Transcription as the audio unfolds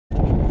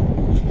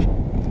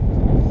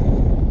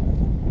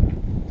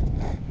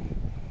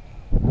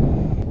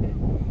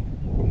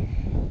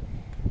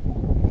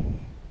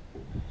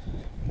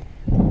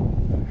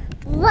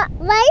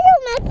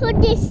put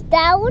this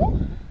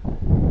down?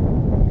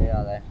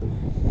 Yeah, then.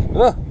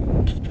 Oh.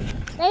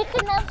 They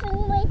can have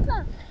some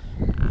later.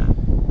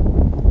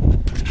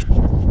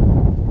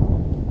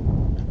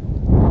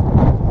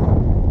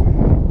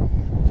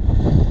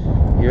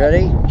 You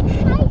ready?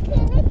 I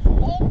feel it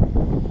in.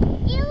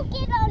 You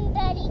get on,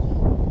 Daddy.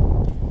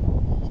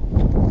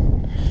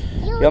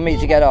 You want me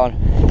to get on?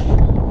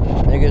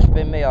 You're going to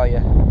spin me, are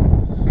you?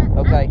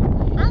 Okay.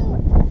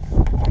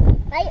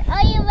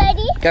 Are you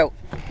ready? Go.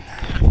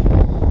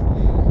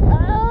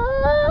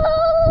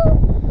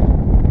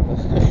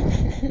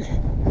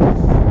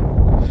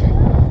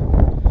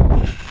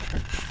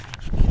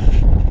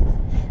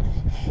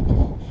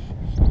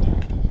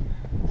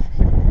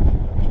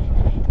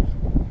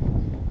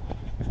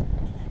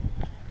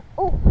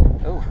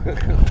 Oh,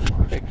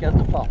 quick, get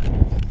the pop.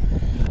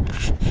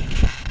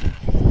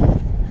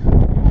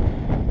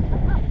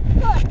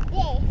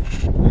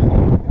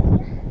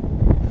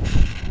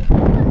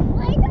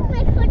 Why don't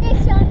I put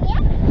this on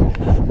yet?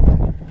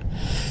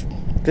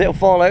 Because it'll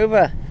fall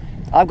over.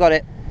 I've got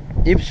it.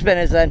 You spin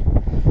us then.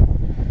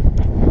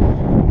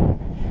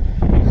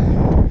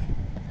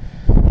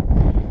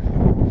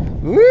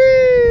 Woo!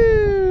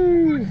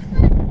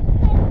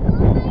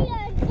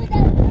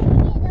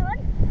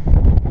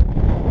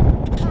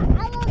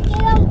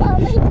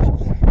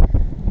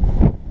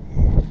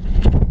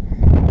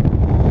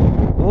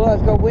 Oh,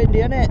 it's got windy,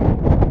 isn't it? Feel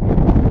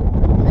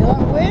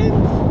that wind?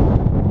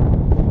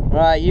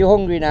 Right, you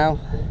hungry now?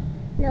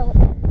 No.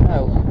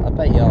 No, I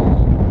bet you are.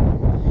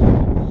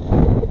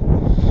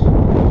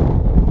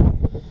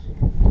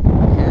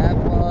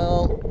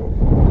 Careful.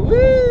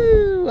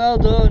 Woo! Well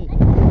done.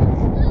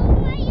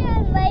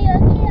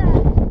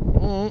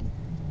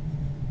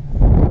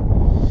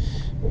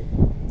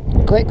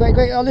 Quick, quick,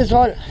 quick, on this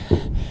one.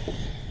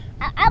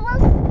 I will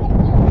spin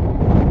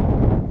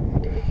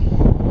you.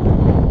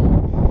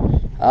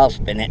 I'll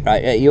spin it,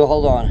 right, you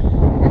hold on.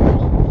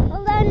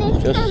 Hold on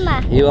this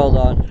camera. You hold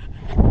on.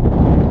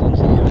 Hold on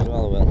to you as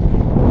well, Will.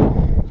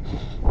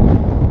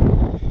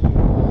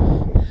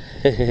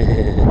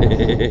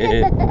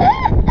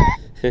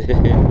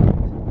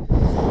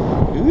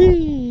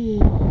 Whee!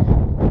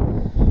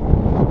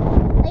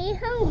 Are you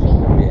hungry?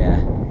 Yeah.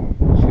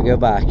 Should we go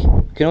back? We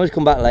can always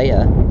come back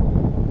later.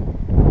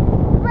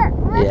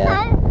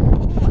 Yeah.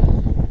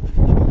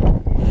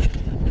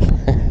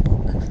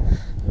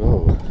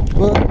 Oh.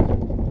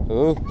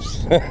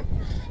 Oops.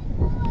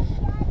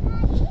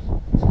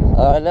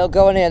 Alright, little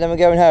go in here, then we're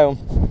going home.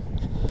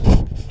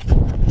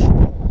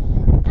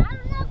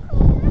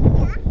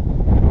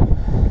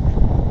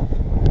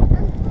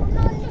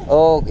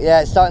 Oh,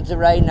 yeah, it's starting to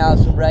rain now,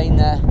 some rain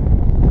there.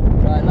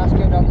 Right, let's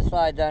go down the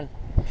slide then.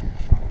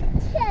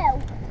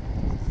 So,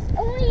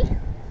 only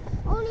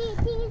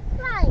thing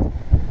slide.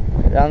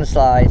 Go down the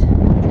slide.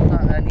 Hold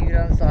that then, you go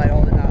down the slide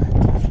holding that.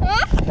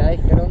 Yeah? Okay,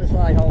 go down the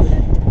slide holding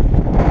it.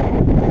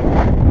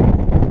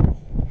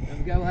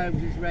 Then go home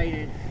because it's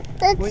raining.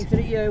 Pointing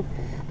at you.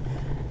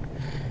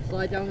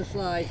 Slide down the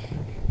slide.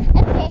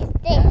 Okay,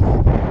 this.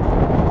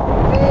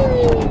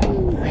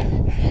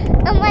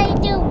 I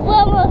might do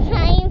one more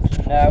time.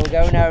 No, we're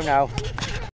going home now.